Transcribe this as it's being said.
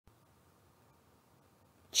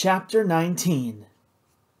Chapter 19.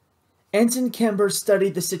 Ensign Kember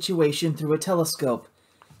studied the situation through a telescope,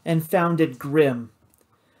 and found it grim.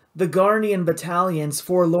 The Garnian battalion's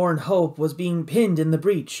forlorn hope was being pinned in the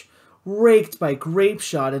breach, raked by grape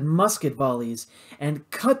shot and musket volleys, and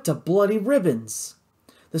cut to bloody ribbons.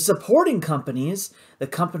 The supporting companies, the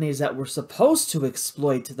companies that were supposed to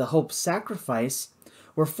exploit the Hope's sacrifice,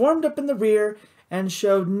 were formed up in the rear and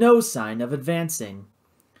showed no sign of advancing.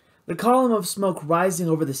 The column of smoke rising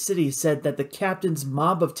over the city said that the captain's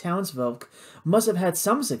mob of townsfolk must have had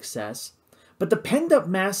some success, but the penned-up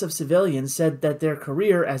mass of civilians said that their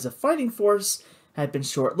career as a fighting force had been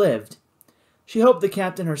short-lived. She hoped the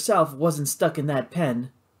captain herself wasn't stuck in that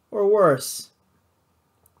pen, or worse.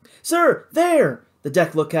 "Sir, there!" the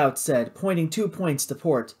deck lookout said, pointing 2 points to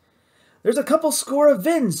port. "There's a couple score of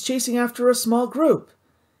Vins chasing after a small group."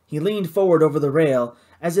 He leaned forward over the rail,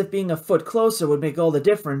 as if being a foot closer would make all the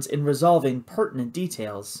difference in resolving pertinent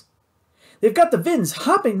details. "They've got the Vins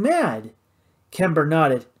hopping mad!" Kember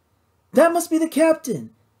nodded. "That must be the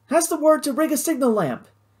captain. Has the word to rig a signal lamp."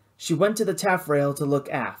 She went to the taffrail to look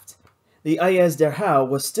aft. The Ayes der Hau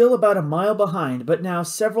was still about a mile behind, but now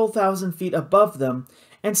several thousand feet above them,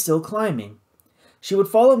 and still climbing. She would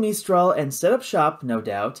follow Mistral and set up shop, no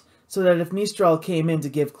doubt, so that if Mistral came in to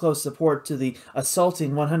give close support to the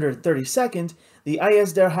assaulting 132nd, the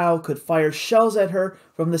Ayes der Hau could fire shells at her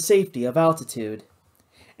from the safety of altitude.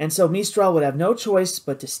 And so Mistral would have no choice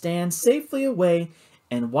but to stand safely away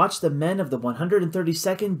and watch the men of the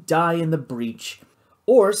 132nd die in the breach,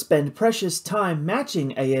 or spend precious time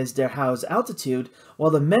matching Ayes der Hau's altitude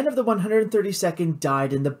while the men of the 132nd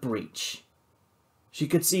died in the breach. She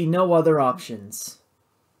could see no other options.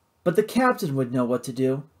 But the captain would know what to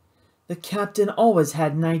do. The captain always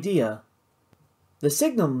had an idea. The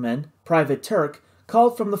signalman, Private Turk,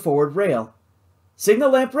 called from the forward rail.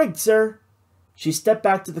 "Signal lamp rigged, sir." She stepped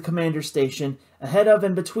back to the commander's station, ahead of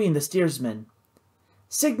and between the steersmen.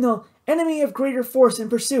 "Signal, enemy of greater force in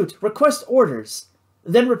pursuit, request orders."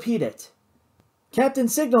 Then repeat it. "Captain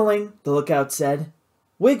signaling," the lookout said.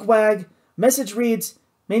 "Wig-wag, message reads,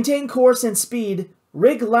 maintain course and speed,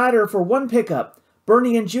 rig ladder for 1 pickup.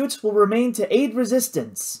 Bernie and Jutes will remain to aid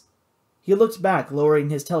resistance." He looked back,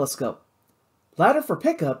 lowering his telescope. "Ladder for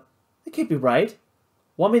pickup? That can't be right.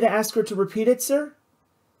 Want me to ask her to repeat it, sir?"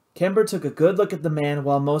 Kember took a good look at the man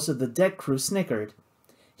while most of the deck crew snickered.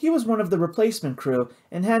 He was one of the replacement crew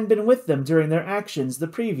and hadn't been with them during their actions the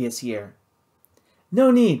previous year.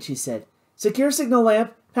 "No need," she said. "Secure signal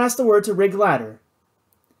lamp, pass the word to rig ladder."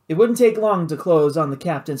 It wouldn't take long to close on the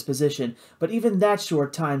captain's position, but even that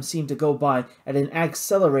short time seemed to go by at an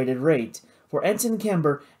accelerated rate, for Ensign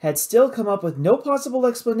Kember had still come up with no possible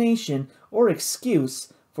explanation or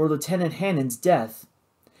excuse for Lieutenant Hannon's death.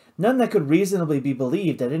 None that could reasonably be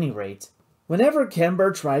believed, at any rate. Whenever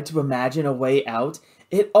Kember tried to imagine a way out,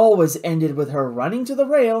 it always ended with her running to the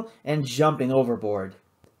rail and jumping overboard.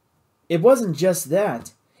 It wasn't just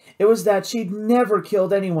that. It was that she'd never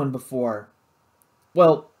killed anyone before.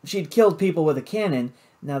 Well, she'd killed people with a cannon,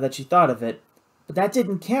 now that she thought of it, but that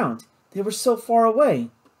didn't count. They were so far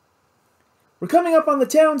away. "We're coming up on the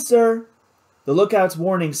town, sir." The lookout's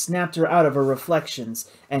warning snapped her out of her reflections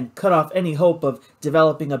and cut off any hope of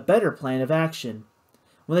developing a better plan of action.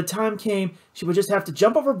 When the time came, she would just have to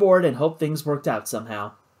jump overboard and hope things worked out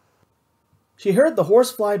somehow. She heard the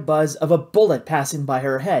horsefly buzz of a bullet passing by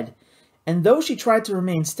her head, and though she tried to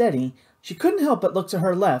remain steady, she couldn't help but look to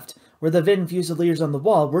her left, where the Vin Fusiliers on the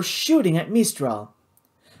wall were shooting at Mistral.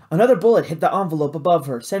 Another bullet hit the envelope above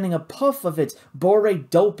her, sending a puff of its borate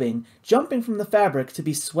doping jumping from the fabric to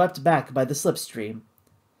be swept back by the slipstream.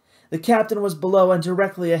 The captain was below and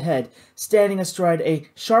directly ahead, standing astride a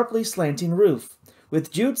sharply slanting roof,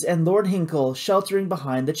 with Jutes and Lord Hinkle sheltering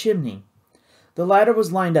behind the chimney. The ladder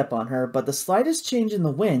was lined up on her, but the slightest change in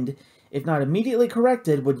the wind, if not immediately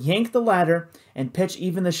corrected, would yank the ladder and pitch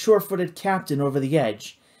even the sure-footed captain over the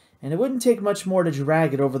edge, and it wouldn't take much more to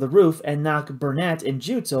drag it over the roof and knock Burnett and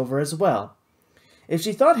Jutes over as well. If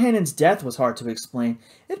she thought Hannon's death was hard to explain,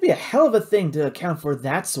 it'd be a hell of a thing to account for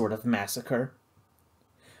that sort of massacre.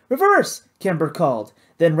 "Reverse!" Kember called,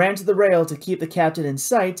 then ran to the rail to keep the captain in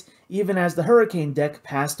sight, even as the hurricane deck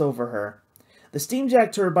passed over her. The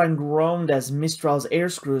steamjack turbine groaned as Mistral's air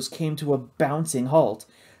screws came to a bouncing halt,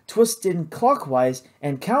 twisted clockwise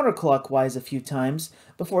and counterclockwise a few times,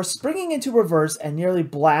 before springing into reverse and nearly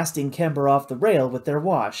blasting Kember off the rail with their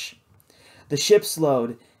wash. The ship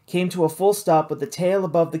slowed, came to a full stop with the tail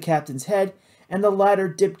above the captain's head, and the ladder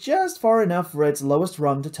dipped just far enough for its lowest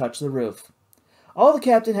rung to touch the roof. All the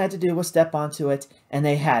captain had to do was step onto it, and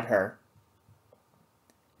they had her.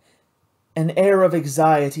 An air of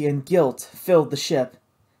anxiety and guilt filled the ship.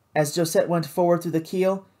 As Josette went forward through the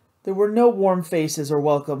keel, there were no warm faces or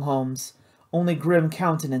welcome homes, only grim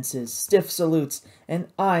countenances, stiff salutes, and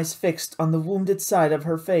eyes fixed on the wounded side of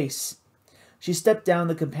her face. She stepped down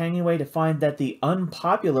the companionway to find that the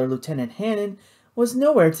unpopular Lieutenant Hannon was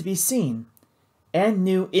nowhere to be seen, and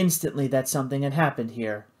knew instantly that something had happened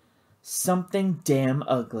here. Something damn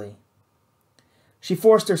ugly. She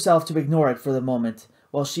forced herself to ignore it for the moment,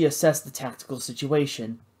 while she assessed the tactical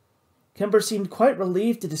situation. Kember seemed quite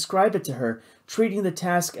relieved to describe it to her, treating the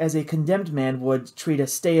task as a condemned man would treat a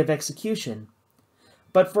stay of execution.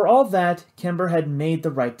 But for all that, Kember had made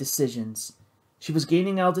the right decisions. She was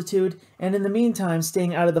gaining altitude, and in the meantime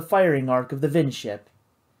staying out of the firing arc of the Vin ship.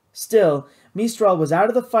 Still, Mistral was out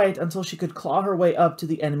of the fight until she could claw her way up to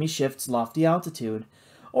the enemy ship's lofty altitude,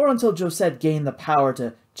 or until Josette gained the power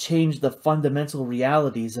to change the fundamental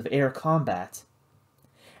realities of air combat.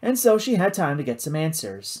 And so she had time to get some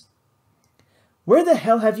answers. "Where the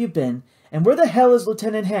hell have you been, and where the hell is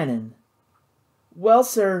Lieutenant Hannon?" "Well,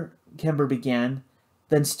 sir," Kember began,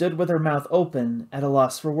 then stood with her mouth open at a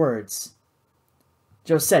loss for words.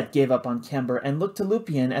 Josette gave up on Kember and looked to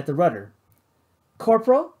Lupien at the rudder.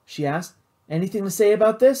 "Corporal," she asked, "anything to say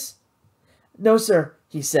about this?" "No, sir,"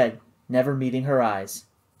 he said, never meeting her eyes.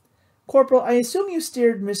 "Corporal, I assume you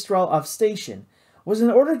steered Mistral off station. Was an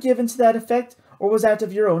order given to that effect, or was that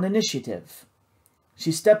of your own initiative?"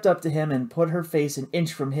 She stepped up to him and put her face an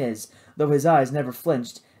inch from his, though his eyes never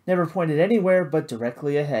flinched, never pointed anywhere but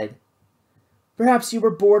directly ahead. "Perhaps you were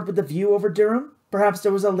bored with the view over Durham? Perhaps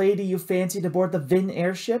there was a lady you fancied aboard the Vin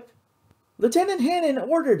airship?" "Lieutenant Hannon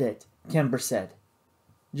ordered it," Kember said.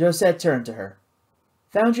 Josette turned to her.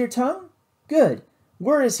 "Found your tongue? Good.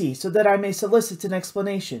 Where is he, so that I may solicit an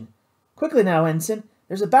explanation? Quickly now, Ensign.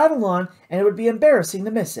 There's a battle on, and it would be embarrassing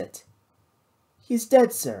to miss it." "He's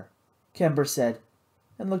dead, sir," Kember said,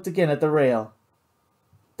 and looked again at the rail.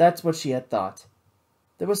 That's what she had thought.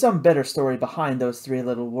 There was some better story behind those three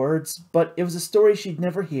little words, but it was a story she'd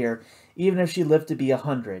never hear, even if she lived to be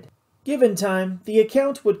 100. Given time, the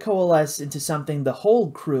account would coalesce into something the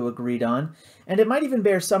whole crew agreed on, and it might even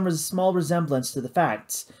bear some small resemblance to the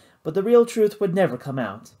facts, but the real truth would never come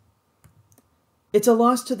out. "It's a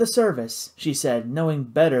loss to the service," she said, knowing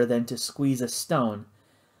better than to squeeze a stone.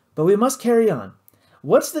 "But we must carry on.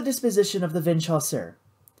 What's the disposition of the Vin Chasseur?"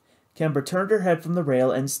 Kember turned her head from the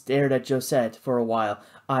rail and stared at Josette for a while,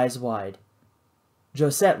 eyes wide.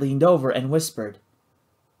 Josette leaned over and whispered,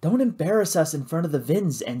 "Don't embarrass us in front of the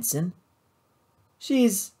Vins, Ensign."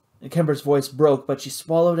 "She's..." Kember's voice broke, but she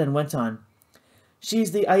swallowed and went on.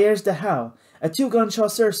 "She's the Ayers de Howe, a two-gun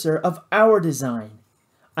chasseur, sir, of our design.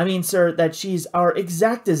 I mean, sir, that she's our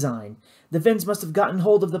exact design. The Vins must have gotten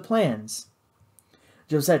hold of the plans."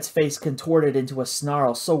 Josette's face contorted into a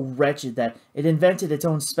snarl so wretched that it invented its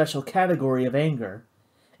own special category of anger.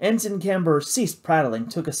 Ensign Kember ceased prattling,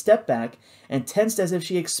 took a step back, and tensed as if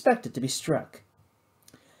she expected to be struck.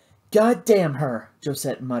 "God damn her,"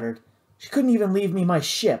 Josette muttered. "She couldn't even leave me my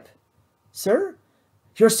ship." "Sir?"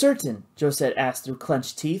 "You're certain?" Josette asked through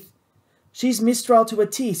clenched teeth. "She's Mistral to a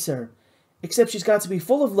T, sir. Except she's got to be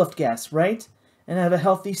full of luft gas, right? And have a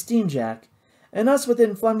healthy steam jack. And us with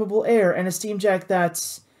inflammable air and a steam jack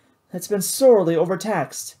that's been sorely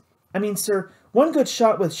overtaxed. I mean, sir, one good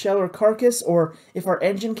shot with shell or carcass, or if our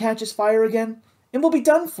engine catches fire again, and we'll be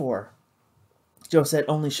done for." Josette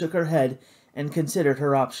only shook her head and considered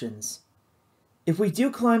her options. "If we do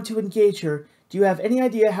climb to engage her, do you have any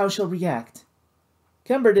idea how she'll react?"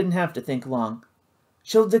 Kember didn't have to think long.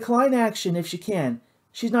 "She'll decline action if she can.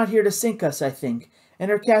 She's not here to sink us, I think, and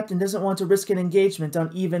her captain doesn't want to risk an engagement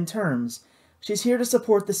on even terms. She's here to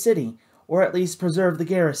support the city, or at least preserve the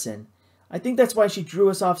garrison. I think that's why she drew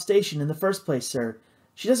us off station in the first place, sir.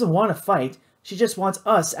 She doesn't want to fight, she just wants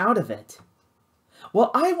us out of it."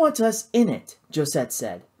 "Well, I want us in it," Josette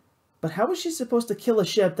said. But how was she supposed to kill a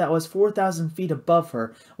ship that was 4,000 feet above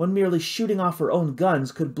her when merely shooting off her own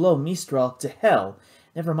guns could blow Mistral to hell,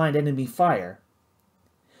 never mind enemy fire?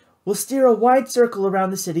 "We'll steer a wide circle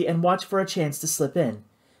around the city and watch for a chance to slip in.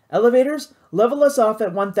 Elevators, level us off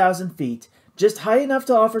at 1,000 feet, just high enough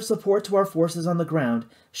to offer support to our forces on the ground,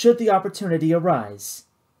 should the opportunity arise."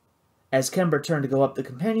 As Kember turned to go up the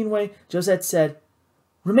companionway, Josette said,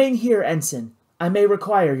 "Remain here, Ensign. I may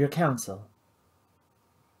require your counsel."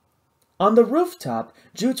 On the rooftop,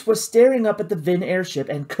 Jutes was staring up at the Vin airship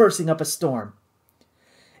and cursing up a storm.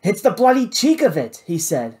 "It's the bloody cheek of it," he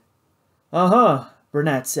said. "Uh-huh,"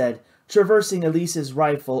 Burnett said, traversing Elise's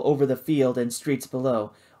rifle over the field and streets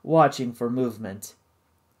below, watching for movement.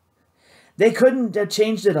 "They couldn't have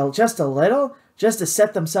changed it just a little, just to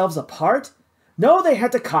set themselves apart? No, they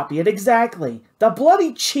had to copy it exactly. The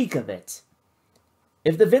bloody cheek of it."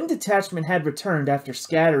 If the Vin detachment had returned after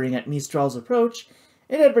scattering at Mistral's approach,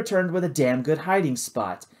 it had returned with a damn good hiding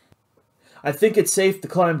spot. "I think it's safe to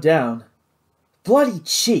climb down." "Bloody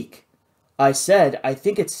cheek!" "I said, I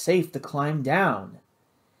think it's safe to climb down."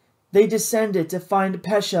 They descended to find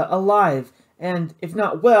Pesha alive, and, if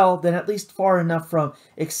not well, then at least far enough from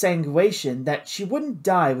exsanguination that she wouldn't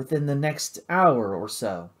die within the next hour or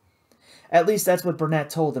so. At least that's what Burnett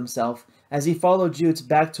told himself, as he followed Jutes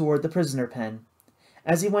back toward the prisoner pen.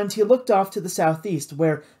 As he went, he looked off to the southeast,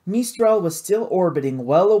 where Mistral was still orbiting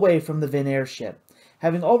well away from the Vin airship,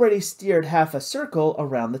 having already steered half a circle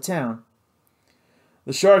around the town.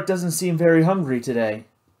 "The shark doesn't seem very hungry today."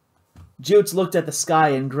 Jutes looked at the sky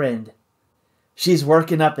and grinned. "She's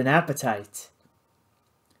working up an appetite."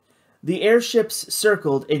 The airships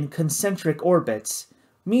circled in concentric orbits,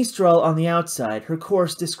 Mistral on the outside, her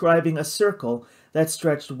course describing a circle that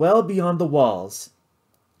stretched well beyond the walls,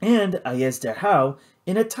 and Ayez Derhau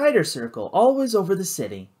in a tighter circle, always over the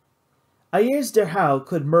city. Ayez Derhau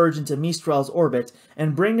could merge into Mistral's orbit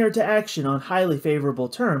and bring her to action on highly favorable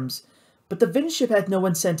terms, but the Vin ship had no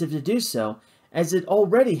incentive to do so, as it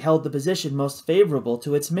already held the position most favorable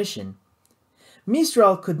to its mission.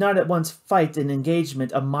 Mistral could not at once fight an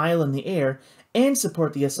engagement a mile in the air and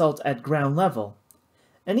support the assault at ground level.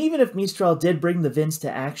 And even if Mistral did bring the Vins to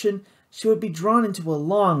action, she would be drawn into a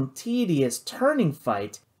long, tedious, turning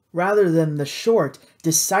fight, rather than the short,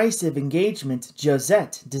 decisive engagement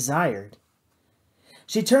Josette desired.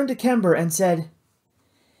 She turned to Kember and said,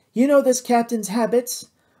 "You know this captain's habits.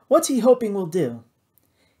 What's he hoping we'll do?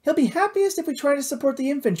 He'll be happiest if we try to support the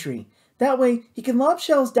infantry. That way, he can lob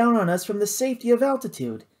shells down on us from the safety of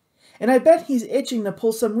altitude. And I bet he's itching to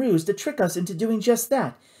pull some ruse to trick us into doing just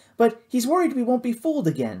that, but he's worried we won't be fooled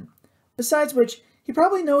again. Besides which, he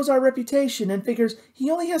probably knows our reputation and figures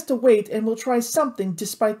he only has to wait and we'll try something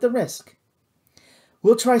despite the risk."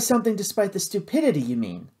 "We'll try something despite the stupidity, you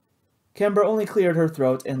mean?" Kember only cleared her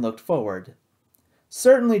throat and looked forward.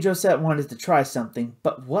 Certainly Josette wanted to try something,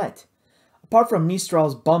 but what? Apart from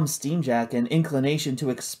Mistral's bum steamjack and inclination to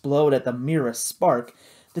explode at the merest spark,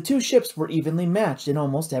 the two ships were evenly matched in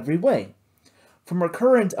almost every way. From her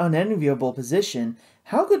current unenviable position,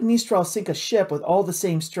 how could Mistral sink a ship with all the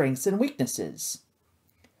same strengths and weaknesses?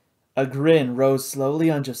 A grin rose slowly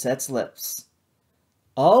on Josette's lips.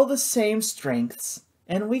 All the same strengths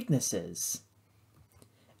and weaknesses.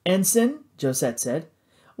 "Ensign," Josette said,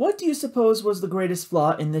 "what do you suppose was the greatest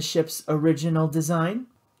flaw in this ship's original design?"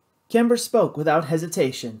 Kember spoke without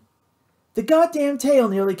hesitation. "The goddamn tail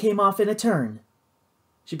nearly came off in a turn."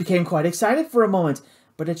 She became quite excited for a moment,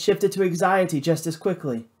 but it shifted to anxiety just as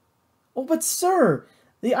quickly. "Oh, but sir,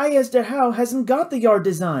 the Ayez Derhau hasn't got the yard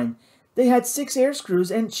design. They had 6 air screws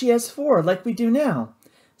and she has 4, like we do now.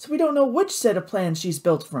 So we don't know which set of plans she's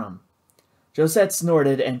built from." Josette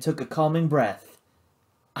snorted and took a calming breath.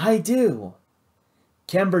 "I do."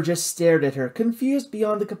 Kember just stared at her, confused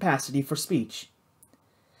beyond the capacity for speech.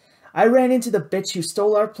 "I ran into the bitch who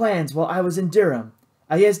stole our plans while I was in Durham.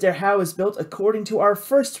 Ayez Derhau is built according to our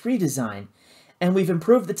first redesign, and we've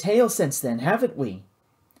improved the tail since then, haven't we?"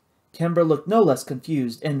 Kember looked no less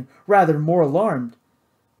confused, and rather more alarmed.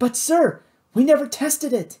 "But, sir, we never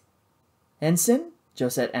tested it." "Ensign?"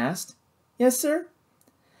 Josette asked. "Yes, sir?"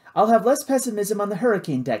 "I'll have less pessimism on the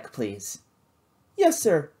hurricane deck, please." "Yes,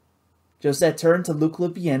 sir." Josette turned to Luc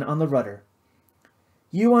Lupien on the rudder.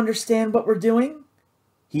 "You understand what we're doing?"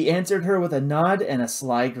 He answered her with a nod and a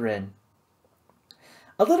sly grin.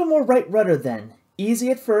 "A little more right rudder, then. Easy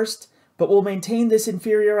at first, but we'll maintain this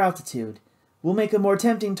inferior altitude. We'll make a more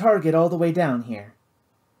tempting target all the way down here."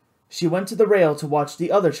 She went to the rail to watch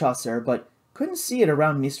the other chasseur, but couldn't see it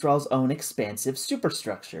around Mistral's own expansive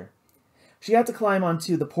superstructure. She had to climb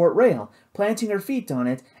onto the port rail, planting her feet on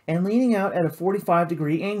it and leaning out at a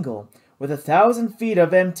 45-degree angle, with 1,000 feet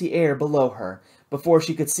of empty air below her, before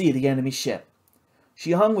she could see the enemy ship.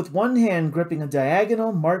 She hung with one hand gripping a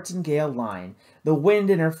diagonal martingale line, the wind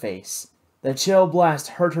in her face. The chill blast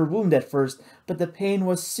hurt her wound at first, but the pain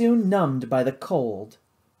was soon numbed by the cold.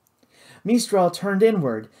 Mistral turned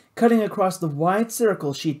inward, cutting across the wide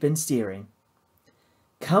circle she'd been steering.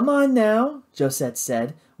 "Come on now," Josette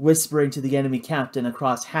said, whispering to the enemy captain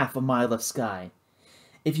across half a mile of sky.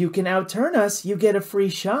 "If you can outturn us, you get a free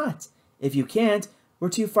shot. If you can't, we're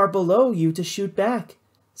too far below you to shoot back.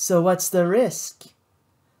 So what's the risk?"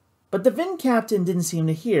 But the Vin captain didn't seem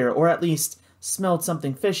to hear, or at least smelled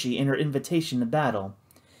something fishy in her invitation to battle.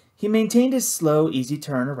 He maintained his slow, easy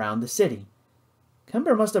turn around the city.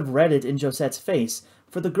 Kember must have read it in Josette's face,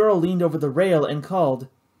 for the girl leaned over the rail and called,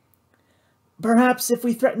 "Perhaps if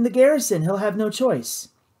we threaten the garrison, he'll have no choice."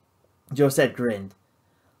 Josette grinned.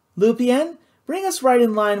 "Lupien, Bring us right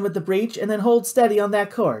in line with the breach and then hold steady on that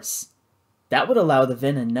course. That would allow the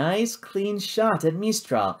Vin a nice, clean shot at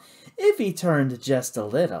Mistral, if he turned just a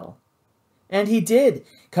little. And he did,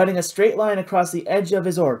 cutting a straight line across the edge of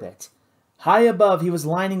his orbit. High above, he was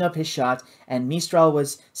lining up his shot, and Mistral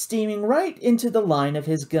was steaming right into the line of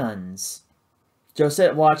his guns.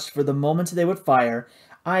 Josette watched for the moment they would fire,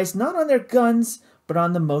 eyes not on their guns, but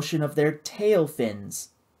on the motion of their tail fins.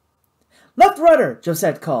 "Left rudder!"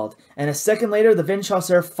 Josette called, and a second later the Vin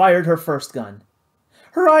Chasseur fired her first gun.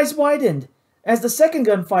 Her eyes widened. As the second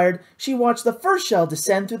gun fired, she watched the first shell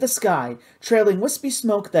descend through the sky, trailing wispy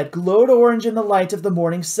smoke that glowed orange in the light of the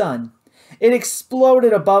morning sun. It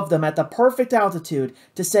exploded above them at the perfect altitude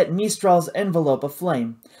to set Mistral's envelope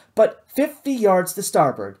aflame, but 50 yards to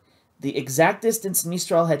starboard, the exact distance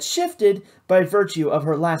Mistral had shifted by virtue of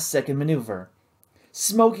her last-second maneuver.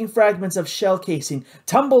 Smoking fragments of shell casing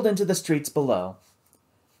tumbled into the streets below.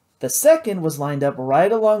 The second was lined up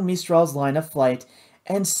right along Mistral's line of flight,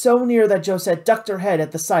 and so near that Josette ducked her head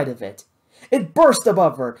at the sight of it. It burst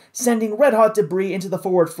above her, sending red-hot debris into the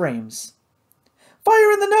forward frames. "Fire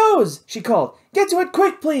in the nose!" she called. "Get to it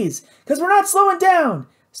quick, please, 'cause we're not slowing down!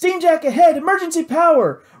 Steamjack ahead! Emergency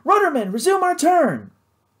power! Ruddermen, resume our turn!"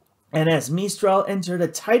 And as Mistral entered a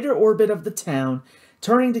tighter orbit of the town,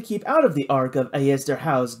 turning to keep out of the arc of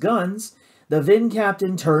Ayezderho's guns, the Vin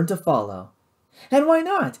captain turned to follow. And why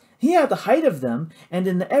not? He had the height of them, and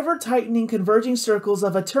in the ever-tightening converging circles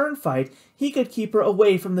of a turn fight, he could keep her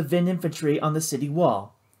away from the Vin infantry on the city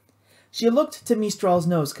wall. She looked to Mistral's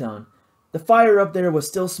nose cone. The fire up there was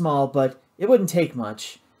still small, but it wouldn't take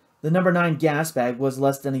much. The number 9 gas bag was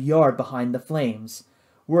less than a yard behind the flames.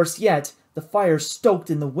 Worse yet, the fire stoked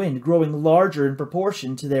in the wind, growing larger in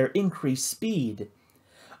proportion to their increased speed.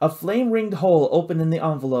 A flame-ringed hole opened in the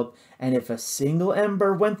envelope, and if a single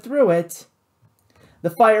ember went through it... The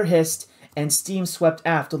fire hissed, and steam swept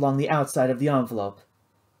aft along the outside of the envelope.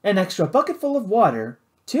 An extra bucketful of water,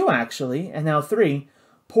 2 actually, and now 3,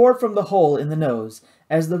 poured from the hole in the nose,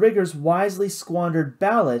 as the riggers wisely squandered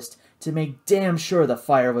ballast to make damn sure the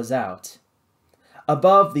fire was out.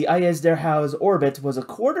 Above, the Ayezderho's orbit was a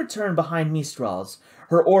quarter turn behind Mistral's,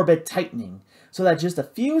 her orbit tightening, so that just a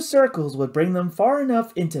few circles would bring them far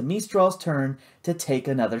enough into Mistral's turn to take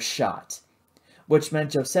another shot. Which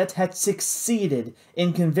meant Josette had succeeded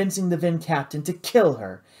in convincing the Vin captain to kill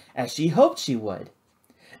her, as she hoped she would.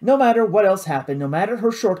 No matter what else happened, no matter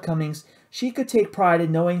her shortcomings, she could take pride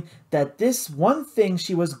in knowing that this one thing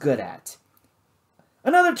she was good at.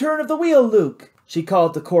 "Another turn of the wheel, Luke," she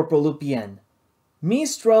called to Corporal Lupien.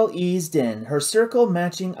 Mistral eased in, her circle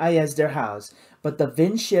matching Ayezderho's, but the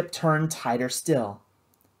Vin ship turned tighter still.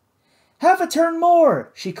 "Half a turn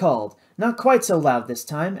more," she called, not quite so loud this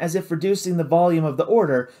time, as if reducing the volume of the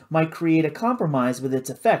order might create a compromise with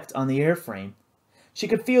its effect on the airframe. She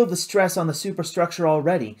could feel the stress on the superstructure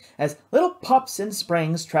already, as little pops and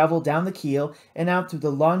springs traveled down the keel and out through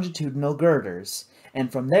the longitudinal girders,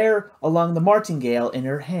 and from there along the martingale in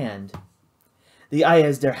her hand. The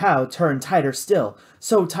Ayezderho turned tighter still,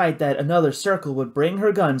 so tight that another circle would bring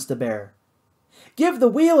her guns to bear. "Give the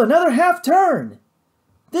wheel another half turn!"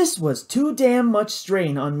 This was too damn much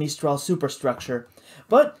strain on Mistral's superstructure,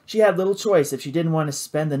 but she had little choice if she didn't want to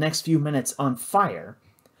spend the next few minutes on fire.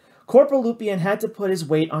 Corporal Lupien had to put his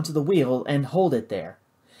weight onto the wheel and hold it there.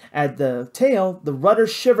 At the tail, the rudder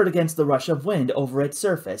shivered against the rush of wind over its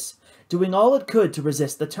surface, doing all it could to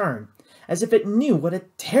resist the turn, as if it knew what a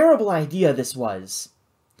terrible idea this was.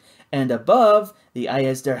 And above, the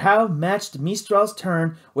Ayezderho matched Mistral's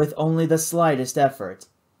turn with only the slightest effort.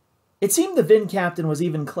 It seemed the Vin captain was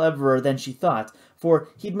even cleverer than she thought, for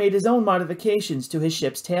he'd made his own modifications to his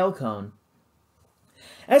ship's tail cone.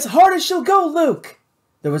 "As hard as she'll go, Luke!"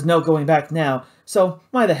 There was no going back now, so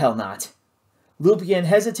why the hell not? Lupien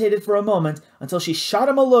hesitated for a moment until she shot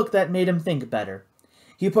him a look that made him think better.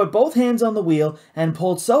 He put both hands on the wheel and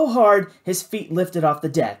pulled so hard his feet lifted off the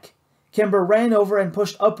deck. Kimber ran over and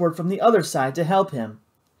pushed upward from the other side to help him.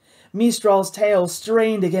 Mistral's tail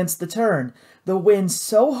strained against the turn, the wind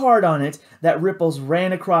so hard on it that ripples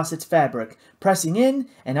ran across its fabric, pressing in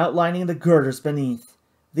and outlining the girders beneath.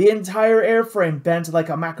 The entire airframe bent like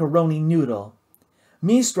a macaroni noodle.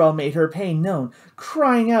 Mistral made her pain known,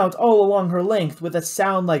 crying out all along her length with a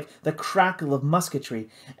sound like the crackle of musketry,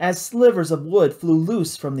 as slivers of wood flew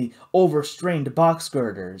loose from the overstrained box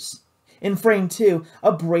girders. In frame 2,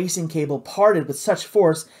 a bracing cable parted with such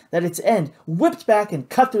force that its end whipped back and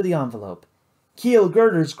cut through the envelope. Keel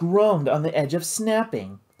girders groaned on the edge of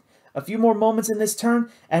snapping. A few more moments in this turn,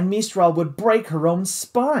 and Mistral would break her own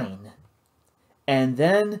spine. And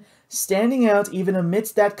then, standing out even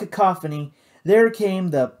amidst that cacophony, there came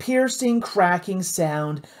the piercing, cracking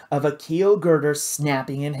sound of a keel girder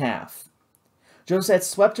snapping in half. Josette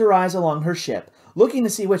swept her eyes along her ship, looking to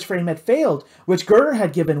see which frame had failed, which girder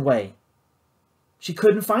had given way. She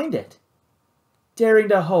couldn't find it. Daring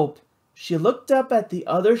to hope, she looked up at the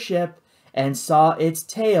other ship and saw its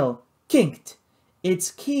tail kinked,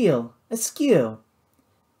 its keel askew.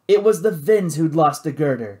 It was the Vins who'd lost the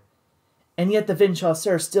girder. And yet the Vin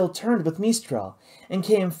Chasseur still turned with Mistral, and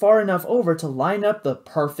came far enough over to line up the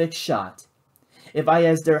perfect shot. If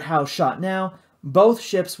Ayez der Hau shot now, both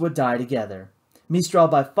ships would die together. Mistral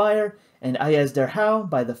by fire, and Ayez der Hau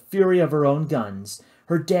by the fury of her own guns,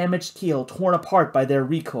 her damaged keel torn apart by their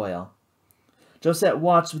recoil. Josette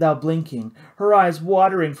watched without blinking, her eyes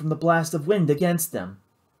watering from the blast of wind against them.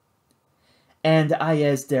 And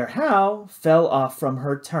Ayez der Hau fell off from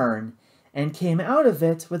her turn, and came out of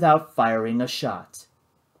it without firing a shot.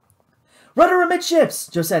 "Rudder amidships!"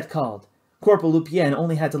 Josette called. Corporal Lupien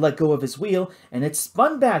only had to let go of his wheel, and it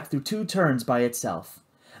spun back through 2 turns by itself.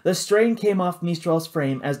 The strain came off Mistral's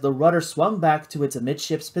frame as the rudder swung back to its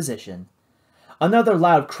amidships position. Another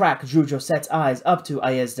loud crack drew Josette's eyes up to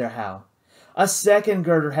Ayez der Hau. A second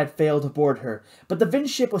girder had failed aboard her, but the Vin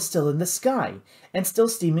ship was still in the sky, and still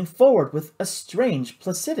steaming forward with a strange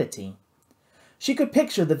placidity. She could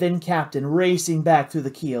picture the Vin captain racing back through the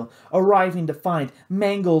keel, arriving to find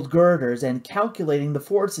mangled girders and calculating the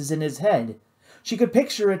forces in his head. She could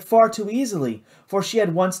picture it far too easily, for she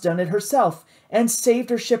had once done it herself, and saved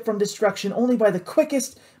her ship from destruction only by the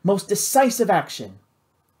quickest, most decisive action.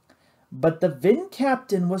 But the Vin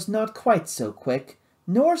captain was not quite so quick,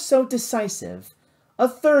 nor so decisive. A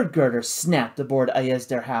third girder snapped aboard Ayez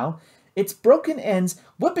der Hau, its broken ends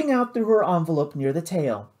whipping out through her envelope near the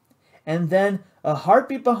tail. And then, a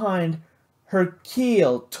heartbeat behind, her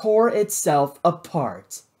keel tore itself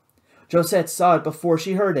apart. Josette saw it before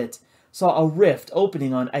she heard it, saw a rift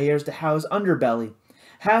opening on Ayez der Hau's underbelly,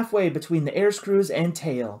 halfway between the air screws and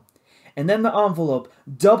tail. And then the envelope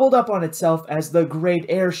doubled up on itself as the great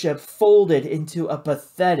airship folded into a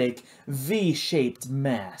pathetic V-shaped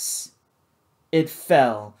mass. It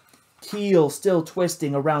fell, keel still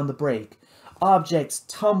twisting around the break, objects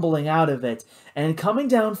tumbling out of it and coming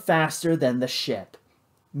down faster than the ship.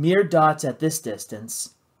 Mere dots at this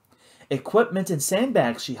distance. Equipment and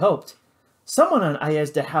sandbags, she hoped. Someone on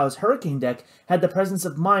Ayez der Hau's hurricane deck had the presence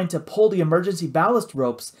of mind to pull the emergency ballast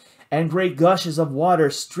ropes, and great gushes of water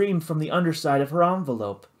streamed from the underside of her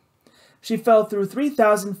envelope. She fell through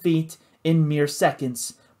 3,000 feet in mere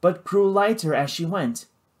seconds, but grew lighter as she went.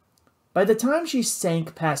 By the time she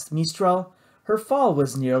sank past Mistral, her fall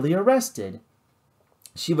was nearly arrested.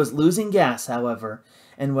 She was losing gas, however,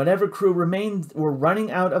 and whatever crew remained were running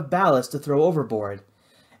out of ballast to throw overboard.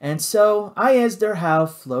 And so Ayez der Hau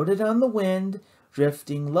floated on the wind,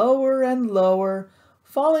 drifting lower and lower,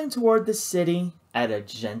 falling toward the city at a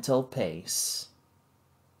gentle pace.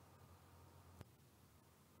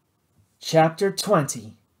 Chapter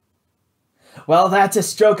 20. "Well, that's a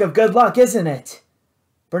stroke of good luck, isn't it?"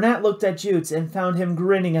 Burnett looked at Jutes and found him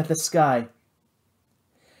grinning at the sky.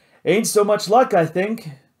 "Ain't so much luck, I think.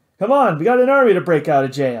 Come on, we got an army to break out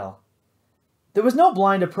of jail." There was no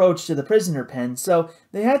blind approach to the prisoner pen, so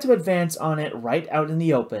they had to advance on it right out in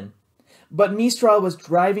the open. But Mistral was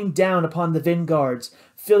driving down upon the Vin guards,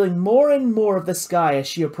 filling more and more of the sky as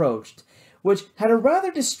she approached, which had a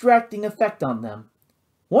rather distracting effect on them.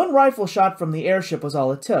 One rifle shot from the airship was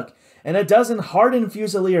all it took, and a dozen hardened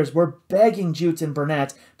fusiliers were begging Jutes and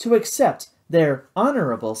Burnett to accept their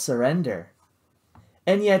honorable surrender.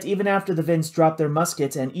 And yet, even after the Vins dropped their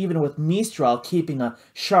muskets, and even with Mistral keeping a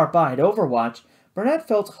sharp-eyed overwatch, Burnett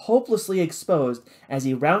felt hopelessly exposed as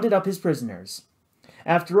he rounded up his prisoners.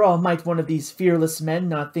 After all, might one of these fearless men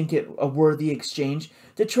not think it a worthy exchange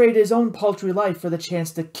to trade his own paltry life for the chance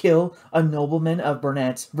to kill a nobleman of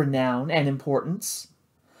Burnett's renown and importance?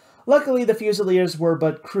 Luckily, the Fusiliers were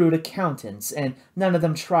but crude accountants, and none of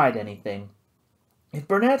them tried anything. If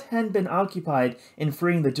Burnett hadn't been occupied in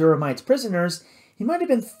freeing the Duramites' prisoners, he might have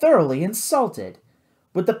been thoroughly insulted.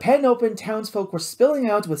 With the pen open, townsfolk were spilling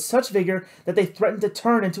out with such vigor that they threatened to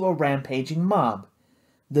turn into a rampaging mob.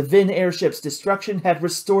 The Vin airship's destruction had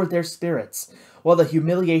restored their spirits, while the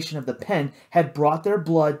humiliation of the pen had brought their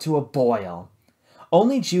blood to a boil.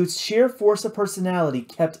 Only Jute's sheer force of personality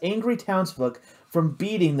kept angry townsfolk from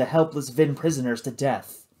beating the helpless Vin prisoners to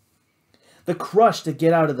death. The crush to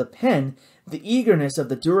get out of the pen, the eagerness of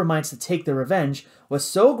the Duramites to take their revenge, was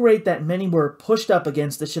so great that many were pushed up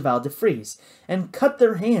against the Cheval de Frise, and cut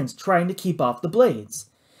their hands trying to keep off the blades.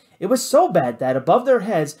 It was so bad that, above their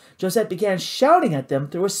heads, Josette began shouting at them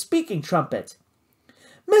through a speaking trumpet.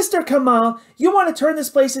 Mr. Kamal, you want to turn this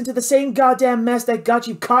place into the same goddamn mess that got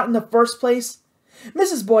you caught in the first place?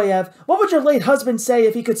 Mrs. Boyev, what would your late husband say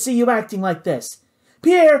if he could see you acting like this?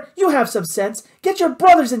 Pierre, you have some sense. Get your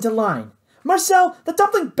brothers into line. Marcel, the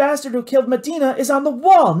dumpling bastard who killed Medina is on the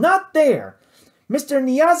wall, not there. Mr.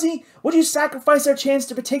 Niazi, would you sacrifice our chance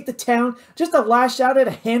to retake the town just to lash out at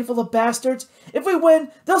a handful of bastards? If we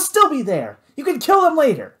win, they'll still be there. You can kill them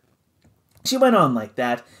later. She went on like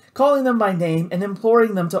that, calling them by name and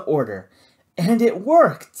imploring them to order. And it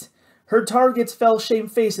worked. Her targets fell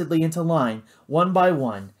shamefacedly into line, one by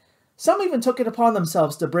one. Some even took it upon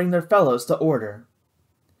themselves to bring their fellows to order.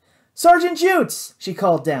 Sergeant Jutes! She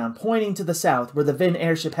called down, pointing to the south, where the Vin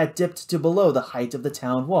airship had dipped to below the height of the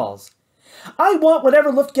town walls. I want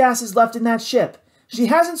whatever Luftgas is left in that ship. She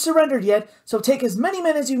hasn't surrendered yet, so take as many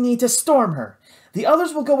men as you need to storm her. The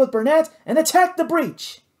others will go with Burnett and attack the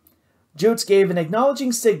breach. Jutes gave an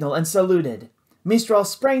acknowledging signal and saluted. Mistral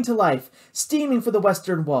sprang to life, steaming for the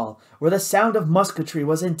western wall, where the sound of musketry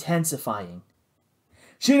was intensifying.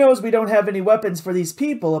 She knows we don't have any weapons for these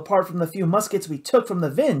people apart from the few muskets we took from the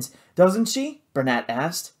Vins, doesn't she? Burnett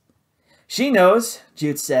asked. She knows,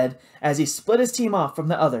 Jutes said, as he split his team off from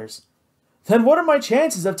the others. Then what are my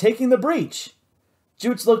chances of taking the breach?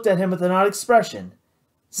 Jutes looked at him with an odd expression.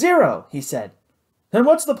 0, he said. Then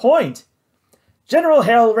what's the point? General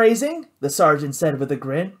hell-raising, the sergeant said with a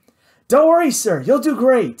grin. Don't worry, sir, you'll do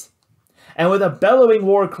great. And with a bellowing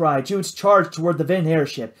war cry, Jutes charged toward the Vin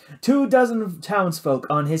airship, 24 townsfolk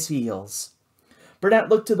on his heels. Burnett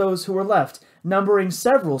looked to those who were left, numbering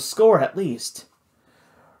several score at least.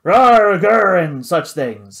 Rar, gur, and such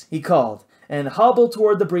things, he called, and hobbled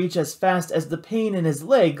toward the breach as fast as the pain in his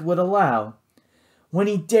leg would allow. When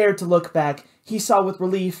he dared to look back, he saw with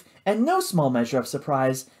relief, and no small measure of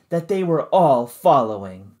surprise, that they were all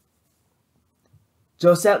following.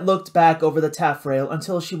 Josette looked back over the taffrail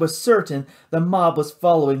until she was certain the mob was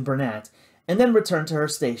following Burnett, and then returned to her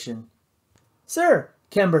station. Sir,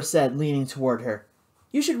 Kember said, leaning toward her,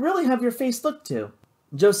 you should really have your face looked to.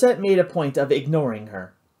 Josette made a point of ignoring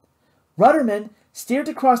her. Rudderman, steer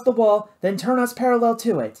to cross the wall, then turn us parallel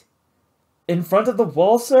to it. In front of the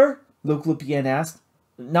wall, sir? Luke Lupien asked.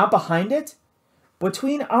 Not behind it?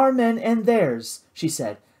 Between our men and theirs, she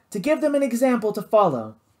said, to give them an example to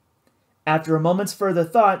follow. After a moment's further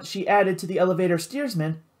thought, she added to the elevator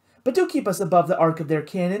steersman, but do keep us above the arc of their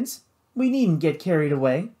cannons. We needn't get carried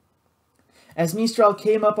away. As Mistral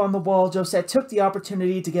came up on the wall, Josette took the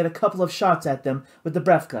opportunity to get a couple of shots at them with the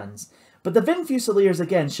breath guns, but the Vin Fusiliers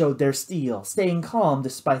again showed their steel, staying calm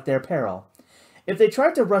despite their peril. If they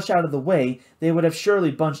tried to rush out of the way, they would have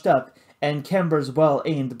surely bunched up, and Kember's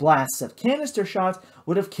well-aimed blasts of canister shot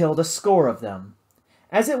would have killed a score of them.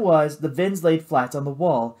 As it was, the Vins laid flat on the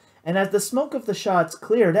wall, and as the smoke of the shots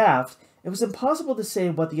cleared aft, it was impossible to say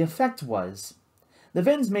what the effect was. The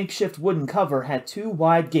Vin's makeshift wooden cover had 2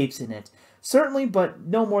 wide gapes in it, certainly, but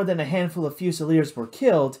no more than a handful of Fusiliers were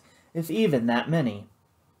killed, if even that many.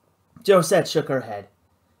 Josette shook her head.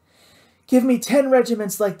 Give me 10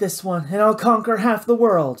 regiments like this one, and I'll conquer half the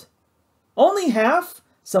world. Only half?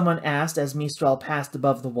 Someone asked as Mistral passed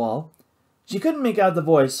above the wall. She couldn't make out the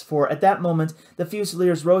voice, for at that moment the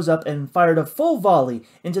Fusiliers rose up and fired a full volley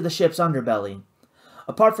into the ship's underbelly.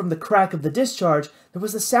 Apart from the crack of the discharge, there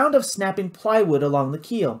was the sound of snapping plywood along the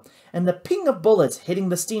keel, and the ping of bullets hitting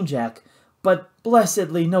the steamjack, but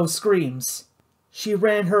blessedly no screams. She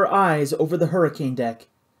ran her eyes over the hurricane deck.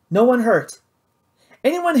 No one hurt.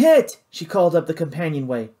 Anyone hit? She called up the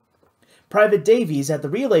companionway. Private Davies at the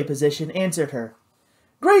relay position answered her.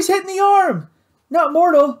 Gray's hit in the arm! Not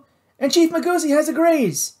mortal, and Chief Maguzzi has a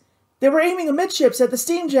graze. They were aiming amidships at the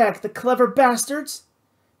steamjack, the clever bastards.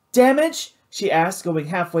 Damage? She asked, going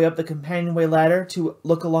halfway up the companionway ladder to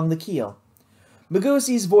look along the keel.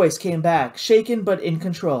 Maguzzi's voice came back, shaken but in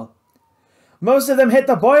control. Most of them hit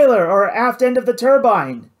the boiler or aft end of the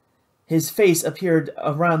turbine. His face appeared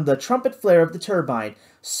around the trumpet flare of the turbine,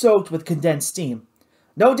 soaked with condensed steam.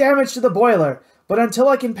 No damage to the boiler, but until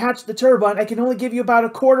I can patch the turbine, I can only give you about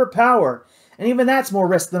 1/4 power, and even that's more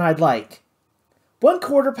risk than I'd like.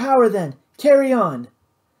 1/4 power, then. Carry on.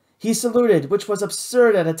 He saluted, which was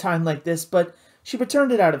absurd at a time like this, but she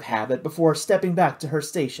returned it out of habit before stepping back to her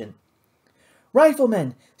station.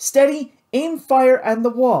 Riflemen, steady, aim fire at the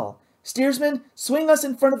wall. Steersman, swing us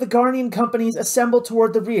in front of the Garnian companies assembled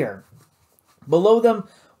toward the rear. Below them,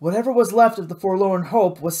 whatever was left of the Forlorn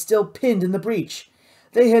Hope was still pinned in the breach.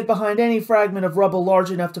 They hid behind any fragment of rubble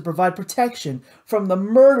large enough to provide protection from the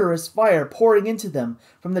murderous fire pouring into them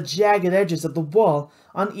from the jagged edges of the wall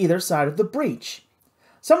on either side of the breach.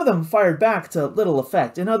 Some of them fired back to little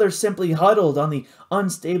effect, and others simply huddled on the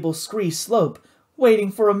unstable scree slope,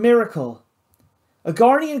 waiting for a miracle. A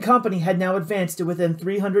Garnian company had now advanced to within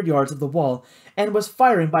 300 yards of the wall, and was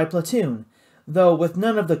firing by platoon, though with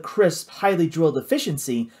none of the crisp, highly drilled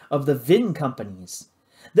efficiency of the Vin companies.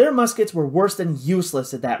 Their muskets were worse than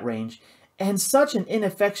useless at that range, and such an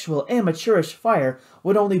ineffectual, amateurish fire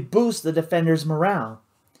would only boost the defenders' morale.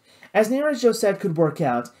 As near as Josette could work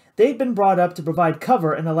out, they'd been brought up to provide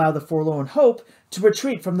cover and allow the Forlorn Hope to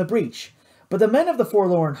retreat from the breach. But the men of the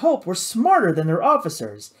Forlorn Hope were smarter than their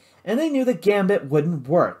officers, and they knew the gambit wouldn't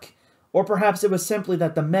work. Or perhaps it was simply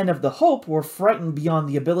that the men of the Hope were frightened beyond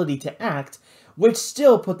the ability to act, which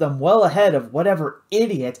still put them well ahead of whatever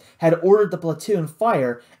idiot had ordered the platoon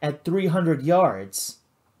fire at 300 yards.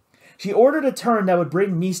 She ordered a turn that would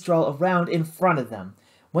bring Mistral around in front of them,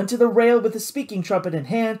 went to the rail with the speaking trumpet in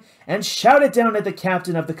hand, and shouted down at the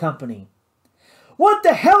captain of the company. "What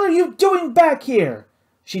the hell are you doing back here?"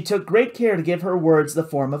 She took great care to give her words the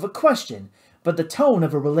form of a question, but the tone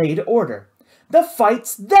of a relayed order. "The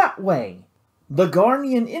fight's that way!" The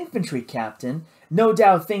Garnian infantry captain, no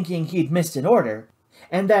doubt thinking he'd missed an order,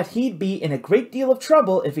 and that he'd be in a great deal of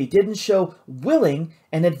trouble if he didn't show willing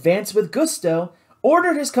and advance with gusto,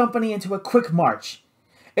 ordered his company into a quick march.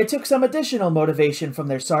 It took some additional motivation from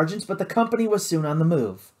their sergeants, but the company was soon on the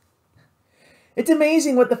move. "It's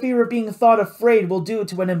amazing what the fear of being thought afraid will do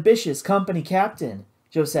to an ambitious company captain,"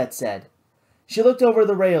 Josette said. She looked over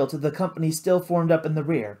the rail to the company still formed up in the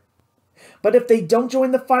rear. "But if they don't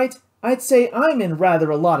join the fight, I'd say I'm in rather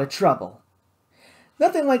a lot of trouble."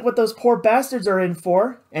 "Nothing like what those poor bastards are in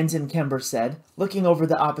for," Ensign Kember said, looking over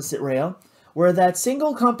the opposite rail, where that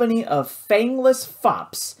single company of fangless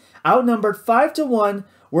fops, outnumbered 5-1,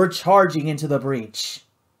 were charging into the breach.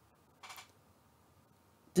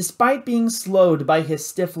 Despite being slowed by his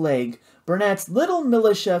stiff leg, Burnett's little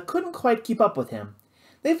militia couldn't quite keep up with him.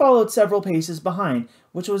 They followed several paces behind,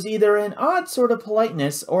 which was either an odd sort of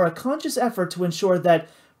politeness or a conscious effort to ensure that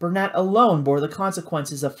Burnett alone bore the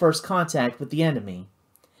consequences of first contact with the enemy.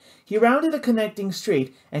 He rounded a connecting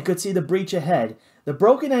street and could see the breach ahead, the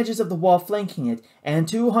broken edges of the wall flanking it, and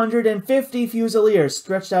 250 Fusiliers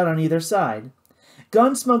stretched out on either side.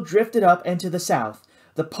 Gunsmoke drifted up and to the south,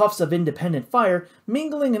 the puffs of independent fire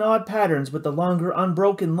mingling in odd patterns with the longer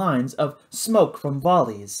unbroken lines of smoke from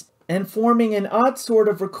volleys, and forming an odd sort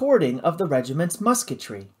of recording of the regiment's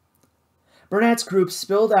musketry. Burnett's group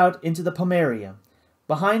spilled out into the Pomeria.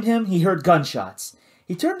 Behind him, he heard gunshots.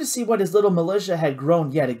 He turned to see what his little militia had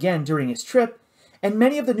grown yet again during his trip, and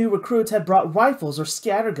many of the new recruits had brought rifles or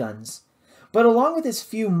scatterguns. But along with his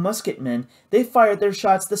few musketmen, they fired their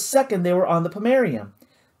shots the second they were on the Pomeria.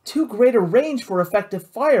 Too great a range for effective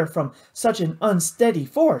fire from such an unsteady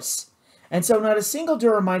force, and so not a single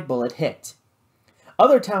Duramite bullet hit.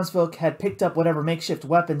 Other townsfolk had picked up whatever makeshift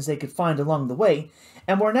weapons they could find along the way,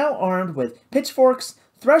 and were now armed with pitchforks,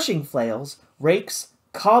 threshing flails, rakes,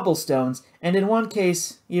 cobblestones, and in one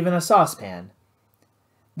case, even a saucepan.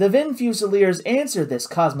 The Vin Fusiliers answered this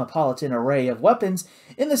cosmopolitan array of weapons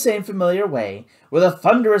in the same familiar way, with a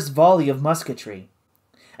thunderous volley of musketry.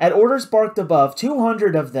 At orders barked above,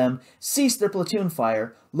 200 of them ceased their platoon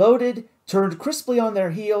fire, loaded, turned crisply on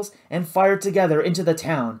their heels, and fired together into the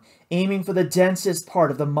town, aiming for the densest part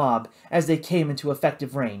of the mob as they came into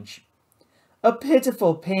effective range. A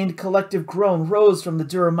pitiful, pained collective groan rose from the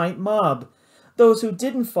Duramite mob. Those who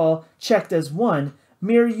didn't fall checked as one,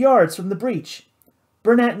 mere yards from the breach.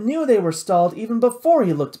 Burnett knew they were stalled even before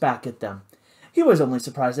he looked back at them. He was only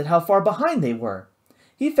surprised at how far behind they were.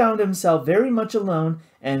 He found himself very much alone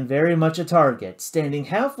and very much a target, standing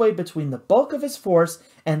halfway between the bulk of his force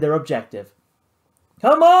and their objective.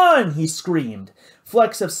 "Come on!" he screamed,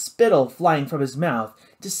 flecks of spittle flying from his mouth,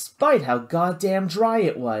 despite how goddamn dry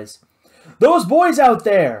it was. "Those boys out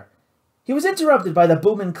there!" He was interrupted by the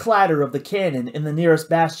booming clatter of the cannon in the nearest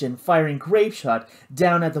bastion firing grapeshot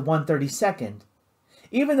down at the 132nd.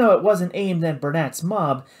 Even though it wasn't aimed at Burnett's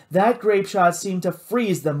mob, that grapeshot seemed to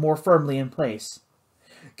freeze them more firmly in place.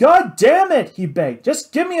 "God damn it!" he begged.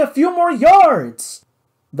 "Just give me a few more yards!"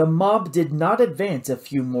 The mob did not advance a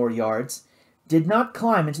few more yards, did not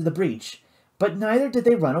climb into the breach, but neither did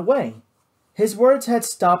they run away. His words had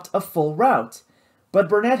stopped a full rout, but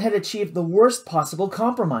Burnett had achieved the worst possible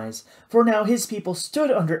compromise, for now his people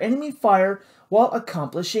stood under enemy fire while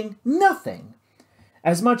accomplishing nothing.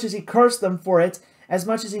 As much as he cursed them for it, as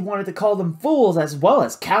much as he wanted to call them fools as well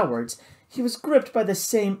as cowards, he was gripped by the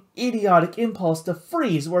same idiotic impulse to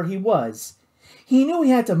freeze where he was. He knew he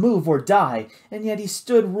had to move or die, and yet he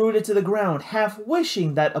stood rooted to the ground, half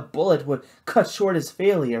wishing that a bullet would cut short his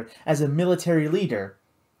failure as a military leader.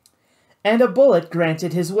 And a bullet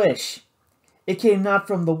granted his wish. It came not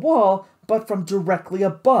from the wall, but from directly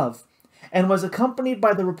above, and was accompanied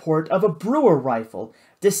by the report of a Brewer rifle,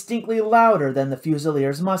 distinctly louder than the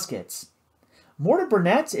Fusilier's muskets. More to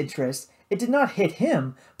Burnett's interest, it did not hit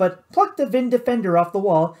him, but plucked the Vin defender off the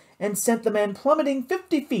wall and sent the man plummeting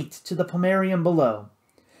 50 feet to the pomerium below.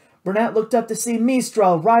 Burnett looked up to see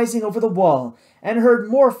Mistral rising over the wall, and heard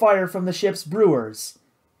more fire from the ship's brewers.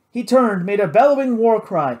 He turned, made a bellowing war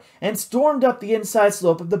cry, and stormed up the inside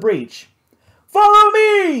slope of the breach. "Follow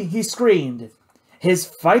me!" he screamed. His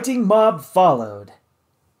fighting mob followed.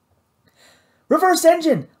 "Reverse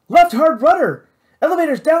engine! Left hard rudder!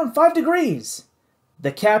 Elevators down 5 degrees!"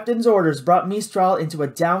 The captain's orders brought Mistral into a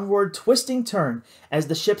downward twisting turn as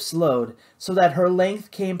the ship slowed, so that her length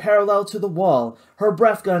came parallel to the wall, her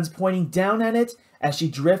breath guns pointing down at it as she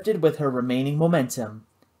drifted with her remaining momentum.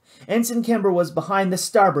 Ensign Kember was behind the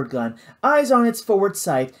starboard gun, eyes on its forward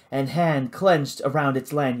sight and hand clenched around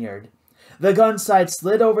its lanyard. The gun sight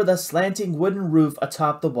slid over the slanting wooden roof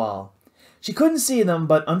atop the wall. She couldn't see them,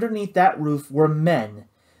 but underneath that roof were men.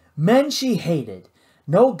 Men she hated.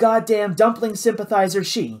 No goddamn dumpling sympathizer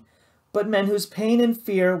she, but men whose pain and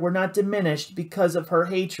fear were not diminished because of her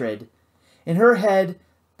hatred. In her head,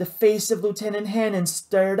 the face of Lieutenant Hannon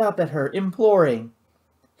stared up at her, imploring.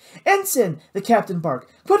 "Ensign!" the captain barked.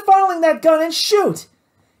 "Quit fondling that gun and shoot!"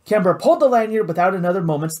 Kember pulled the lanyard without another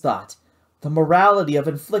moment's thought. The morality of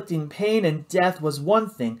inflicting pain and death was one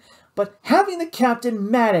thing, but having the captain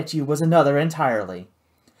mad at you was another entirely.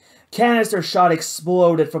 Canister shot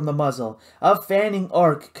exploded from the muzzle, a fanning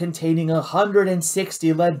arc containing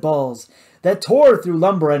 160 lead balls that tore through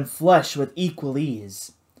lumber and flesh with equal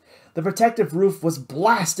ease. The protective roof was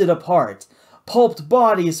blasted apart. Pulped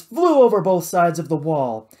bodies flew over both sides of the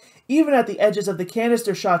wall. Even at the edges of the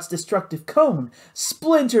canister shot's destructive cone,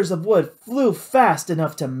 splinters of wood flew fast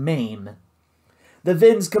enough to maim. The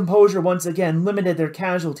Vin's composure once again limited their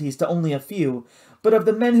casualties to only a few, but of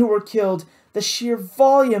the men who were killed, the sheer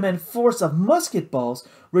volume and force of musket balls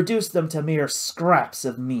reduced them to mere scraps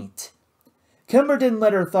of meat. Kember didn't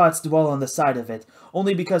let her thoughts dwell on the side of it,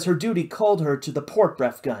 only because her duty called her to the port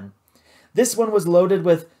breath gun. This one was loaded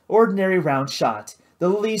with ordinary round shot, the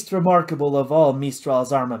least remarkable of all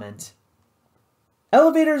Mistral's armament.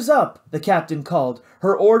 "Elevators up!" the captain called,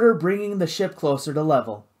 her order bringing the ship closer to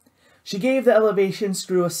level. She gave the elevation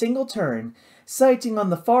screw a single turn, sighting on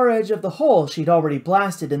the far edge of the hole she'd already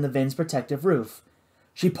blasted in the Vin's protective roof.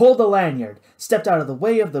 She pulled the lanyard, stepped out of the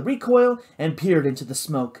way of the recoil, and peered into the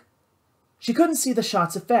smoke. She couldn't see the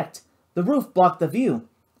shot's effect. The roof blocked the view.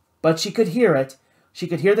 But she could hear it. She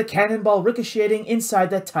could hear the cannonball ricocheting inside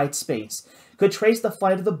that tight space, could trace the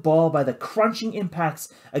flight of the ball by the crunching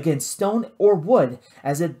impacts against stone or wood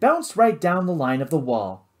as it bounced right down the line of the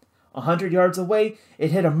wall. 100 yards away,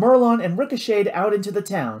 it hit a Merlon and ricocheted out into the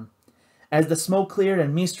town. As the smoke cleared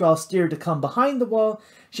and Mistral steered to come behind the wall,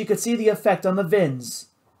 she could see the effect on the Vins.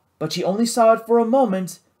 But she only saw it for a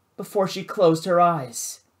moment before she closed her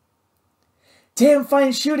eyes. "Damn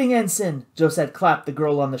fine shooting, Ensign!" Josette clapped the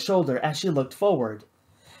girl on the shoulder as she looked forward.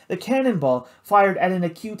 The cannonball, fired at an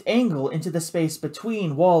acute angle into the space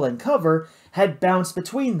between wall and cover, had bounced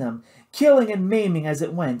between them, killing and maiming as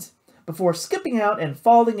it went, before skipping out and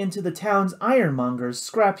falling into the town's ironmonger's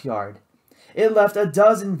scrapyard. It left a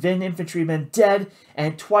dozen Vin infantrymen dead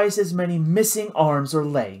and twice as many missing arms or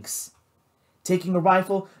legs. Taking a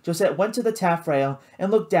rifle, Josette went to the taffrail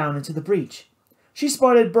and looked down into the breach. She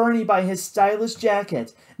spotted Bernie by his stylish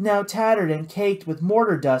jacket, now tattered and caked with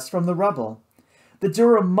mortar dust from the rubble. The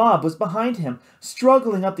Durham mob was behind him,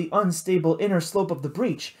 struggling up the unstable inner slope of the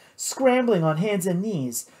breach, scrambling on hands and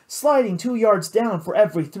knees, sliding 2 yards down for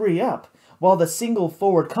every 3 up, while the single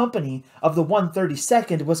forward company of the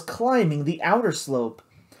 132nd was climbing the outer slope.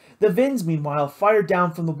 The Vins, meanwhile, fired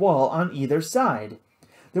down from the wall on either side.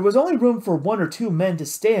 There was only room for 1 or 2 men to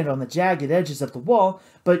stand on the jagged edges of the wall,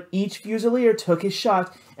 but each Fusilier took his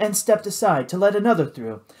shot and stepped aside to let another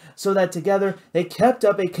through, so that together they kept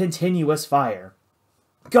up a continuous fire.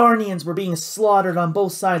 Garnians were being slaughtered on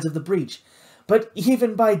both sides of the breach, but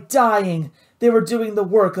even by dying, they were doing the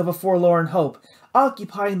work of a forlorn hope,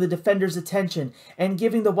 occupying the defenders' attention and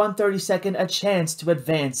giving the 132nd a chance to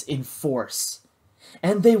advance in force.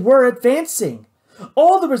 And they were advancing!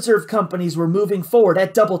 All the reserve companies were moving forward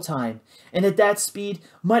at double time, and at that speed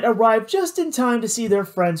might arrive just in time to see their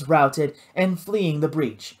friends routed and fleeing the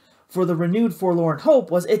breach, for the renewed forlorn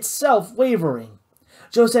hope was itself wavering.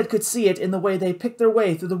 Josette could see it in the way they picked their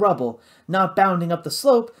way through the rubble, not bounding up the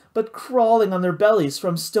slope, but crawling on their bellies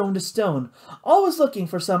from stone to stone, always looking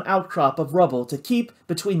for some outcrop of rubble to keep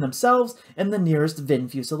between themselves and the nearest Vin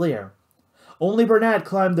Fusilier. Only Bernard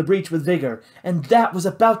climbed the breach with vigor, and that was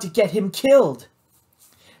about to get him killed.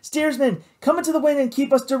 Steersman, come into the wind and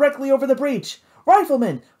keep us directly over the breach.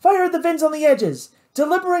 Riflemen, fire at the vents on the edges.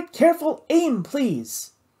 Deliberate, careful aim,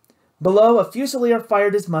 please. Below, a fusilier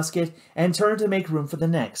fired his musket and turned to make room for the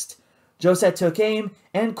next. Josette took aim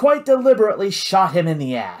and quite deliberately shot him in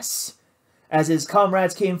the ass. As his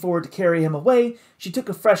comrades came forward to carry him away, she took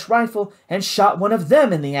a fresh rifle and shot one of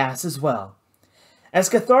them in the ass as well. As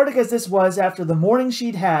cathartic as this was after the morning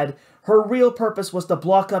she'd had, her real purpose was to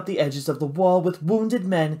block up the edges of the wall with wounded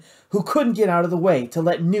men who couldn't get out of the way to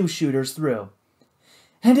let new shooters through.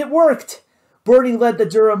 And it worked! Bernie led the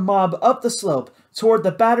Durham mob up the slope toward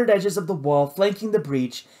the battered edges of the wall flanking the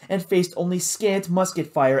breach and faced only scant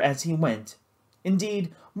musket fire as he went.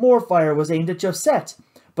 Indeed, more fire was aimed at Josette,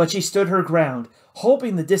 but she stood her ground,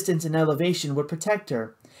 hoping the distance and elevation would protect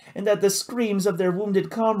her, and that the screams of their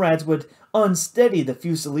wounded comrades would unsteady the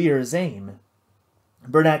Fusilier's aim.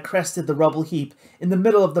 Burnett crested the rubble heap in the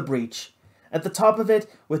middle of the breach. At the top of it,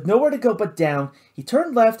 with nowhere to go but down, he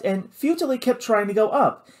turned left and futilely kept trying to go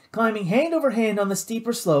up, climbing hand over hand on the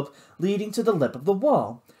steeper slope leading to the lip of the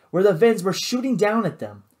wall, where the Vins were shooting down at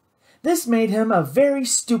them. This made him a very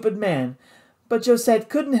stupid man, but Josette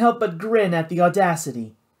couldn't help but grin at the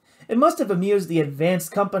audacity. It must have amused the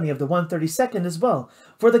advanced company of the 132nd as well,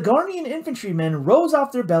 for the Garnian infantrymen rose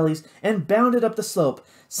off their bellies and bounded up the slope,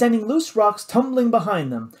 sending loose rocks tumbling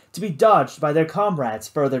behind them, to be dodged by their comrades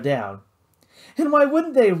further down. And why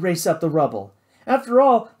wouldn't they race up the rubble? After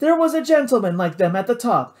all, there was a gentleman like them at the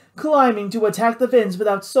top, climbing to attack the Vins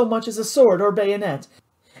without so much as a sword or bayonet,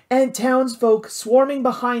 and townsfolk swarming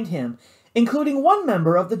behind him, including one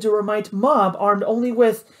member of the Durhamite mob armed only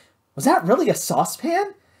with— was that really a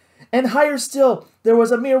saucepan? And higher still, there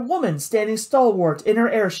was a mere woman standing stalwart in her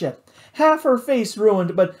airship, half her face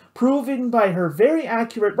ruined, but proving by her very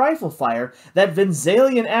accurate rifle fire that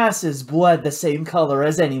Vinzalian asses bled the same color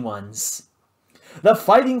as anyone's. The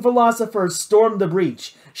fighting philosophers stormed the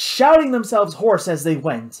breach, shouting themselves hoarse as they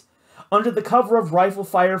went. Under the cover of rifle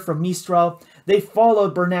fire from Mistral, they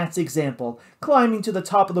followed Burnett's example, climbing to the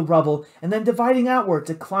top of the rubble and then dividing outward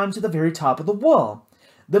to climb to the very top of the wall.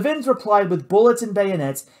 The Vins replied with bullets and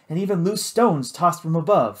bayonets and even loose stones tossed from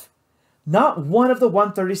above. Not one of the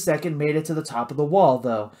 132nd made it to the top of the wall,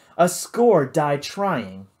 though. A score died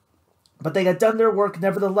trying. But they had done their work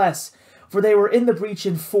nevertheless, for they were in the breach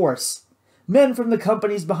in force. Men from the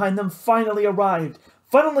companies behind them finally arrived,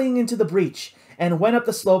 funneling into the breach, and went up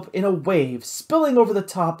the slope in a wave, spilling over the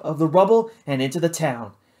top of the rubble and into the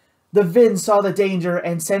town. The Vins saw the danger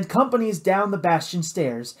and sent companies down the bastion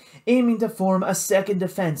stairs, aiming to form a second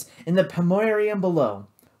defense in the Pomerium below.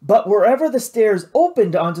 But wherever the stairs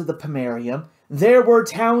opened onto the Pomerium, there were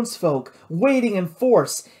townsfolk waiting in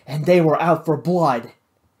force, and they were out for blood.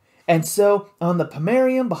 And so, on the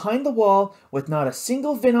Pomerium behind the wall, with not a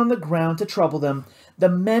single Vin on the ground to trouble them, the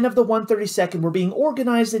men of the 132nd were being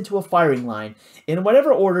organized into a firing line, in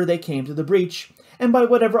whatever order they came to the breach, and by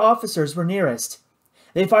whatever officers were nearest.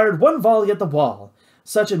 They fired one volley at the wall,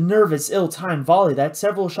 such a nervous, ill-timed volley that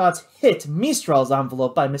several shots hit Mistral's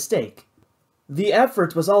envelope by mistake. The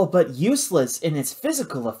effort was all but useless in its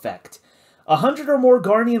physical effect. 100 or more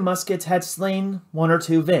Garnian muskets had slain 1 or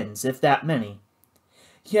 2 Vins, if that many.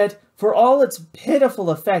 Yet, for all its pitiful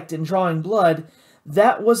effect in drawing blood,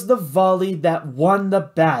 that was the volley that won the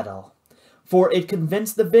battle. For it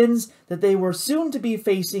convinced the Vins that they were soon to be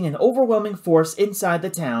facing an overwhelming force inside the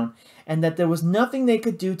town, and that there was nothing they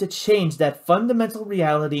could do to change that fundamental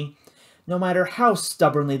reality, no matter how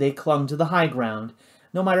stubbornly they clung to the high ground,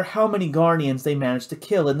 no matter how many Garnians they managed to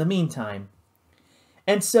kill in the meantime.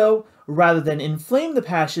 And so, rather than inflame the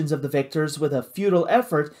passions of the victors with a futile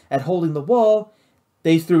effort at holding the wall,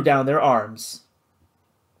 they threw down their arms.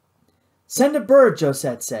 "Send a bird,"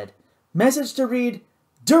 Josette said. "Message to read,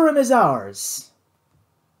 'Durham is ours.'"